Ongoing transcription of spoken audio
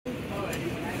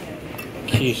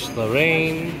quiche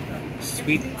Lorraine,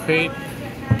 sweet crepe,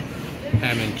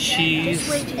 ham and cheese.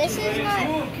 This is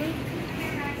not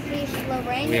quiche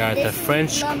Lorraine. We are at the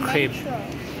French Crepe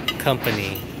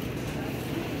Company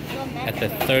at the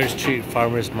 3rd Street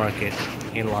Farmers Market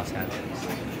in Los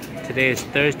Angeles. Today is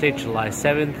Thursday, July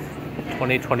 7th,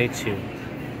 2022.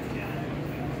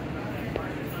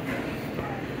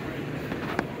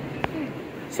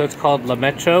 So it's called La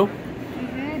Metro.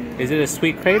 Is it a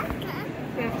sweet crepe?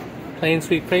 Yeah. Plain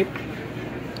sweet crepe?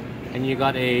 And you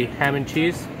got a ham and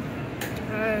cheese?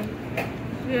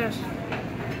 Yes.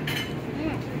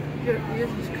 This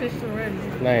is quiche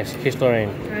Lorraine. Nice, quiche Lorraine.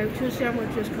 I have 2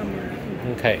 sandwiches coming.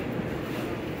 Okay.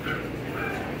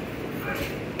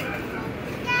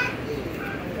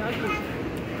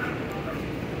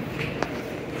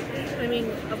 I mean,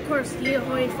 of course, the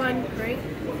Ahoy fun, right?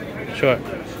 Sure.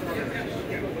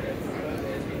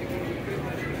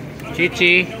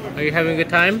 Chichi, are you having a good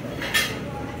time?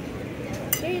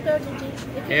 Here you go, Gigi.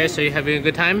 Yes, are you having a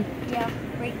good time? Yeah,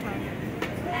 great time.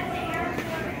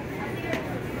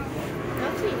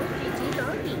 Doggy, Gigi,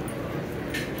 doggy.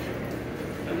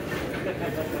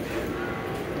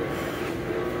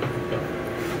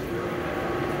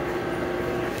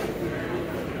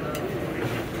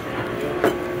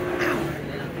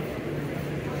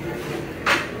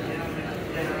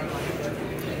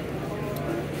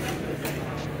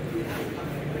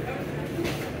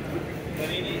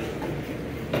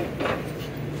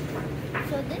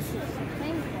 So this is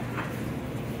painful.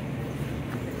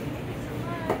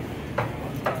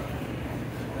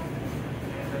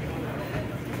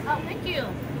 Oh, thank you.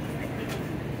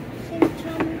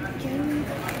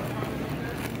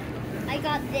 I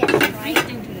got this, right?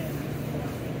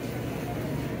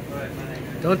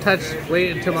 Don't touch.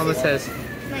 Wait until Mama says.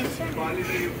 My sandwich.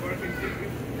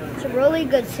 It's a really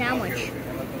good sandwich.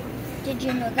 Did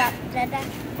you know that, Dada?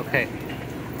 Okay.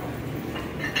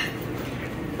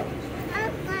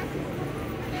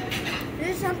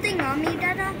 There's something on me,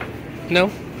 Dada?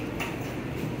 No?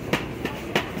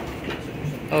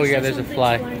 Oh yeah, there's a Something's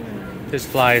fly. flying around. There's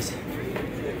flies.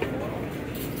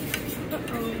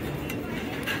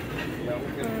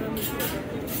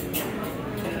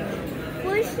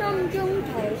 Where's some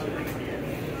jungles?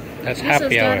 That's This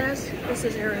happy is hour. Dada's. This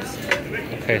is Eris.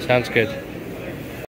 Okay, sounds good.